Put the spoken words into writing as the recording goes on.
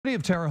The City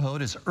of Terre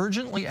Haute is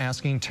urgently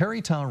asking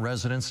Terre Town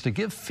residents to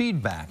give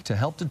feedback to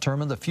help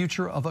determine the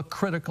future of a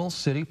critical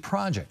city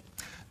project.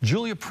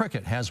 Julia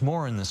Prickett has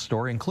more in this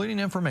story, including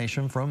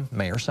information from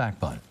Mayor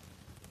Sackbun.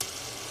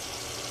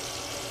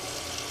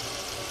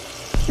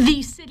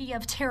 The City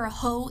of Terre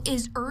Haute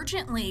is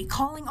urgently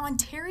calling on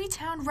Terre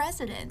Town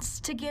residents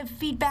to give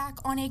feedback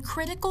on a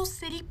critical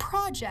city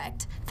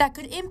project that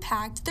could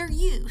impact their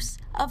use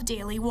of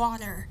daily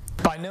water.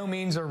 By no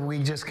means are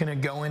we just going to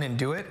go in and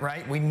do it,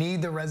 right? We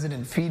need the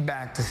resident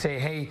feedback to say,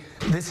 hey,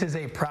 this is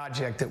a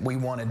project that we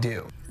want to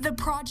do. The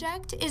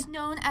project is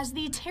known as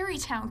the Terre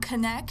Town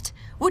Connect,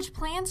 which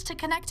plans to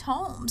connect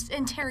homes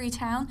in Terre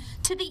Town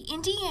to the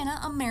Indiana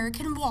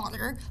American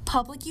Water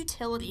public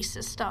utility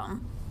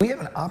system. We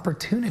have an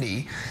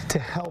opportunity to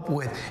help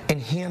with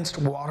enhanced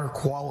water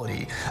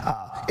quality.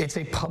 It's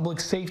a public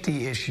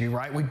safety issue,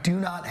 right? We do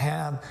not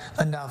have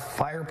enough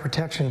fire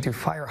protection through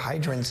fire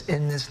hydrants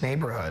in this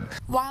neighborhood.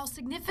 While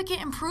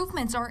significant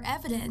improvements are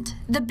evident,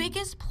 the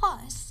biggest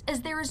plus is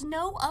there is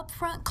no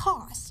upfront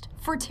cost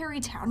for Terre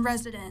Town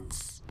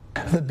residents.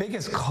 The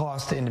biggest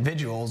cost to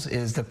individuals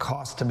is the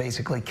cost to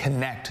basically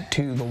connect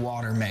to the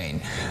water main.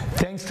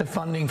 Thanks to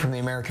funding from the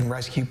American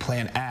Rescue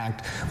Plan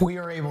Act, we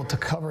are able to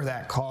cover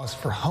that cost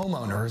for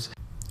homeowners.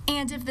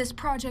 And if this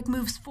project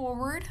moves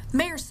forward,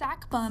 Mayor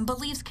Sackbun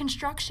believes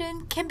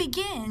construction can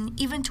begin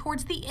even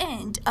towards the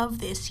end of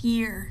this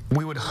year.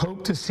 We would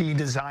hope to see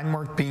design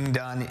work being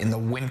done in the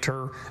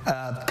winter,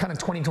 kind of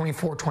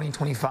 2024,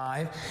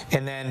 2025,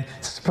 and then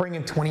spring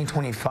of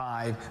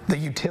 2025, the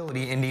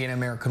utility, Indiana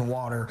American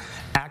Water,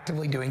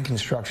 actively doing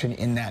construction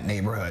in that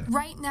neighborhood.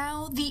 Right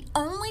now, the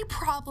only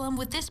problem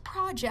with this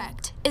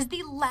project is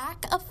the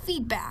lack of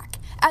feedback,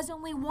 as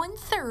only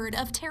 1/3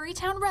 of Terre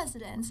Town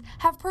residents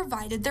have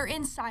provided their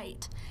insight.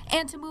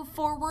 And to move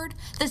forward,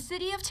 the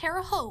City of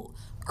Terre Haute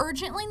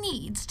urgently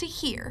needs to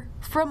hear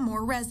from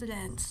more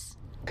residents.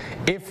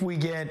 If we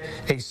get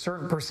a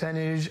certain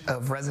percentage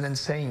of residents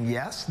saying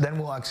yes, then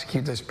we'll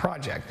execute this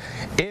project.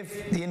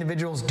 If the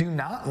individuals do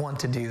not want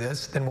to do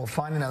this, then we'll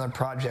find another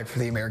project for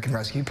the American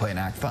Rescue Plan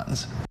Act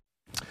funds.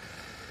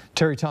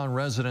 Terre Town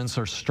residents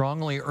are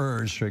strongly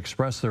urged to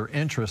express their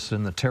interest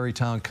in the Terre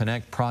Town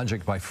Connect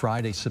project by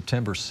Friday,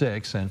 September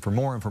 6th. And for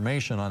more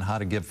information on how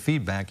to give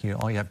feedback,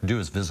 all you have to do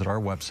is visit our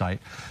website,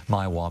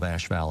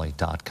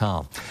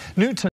 mywabashvalley.com. New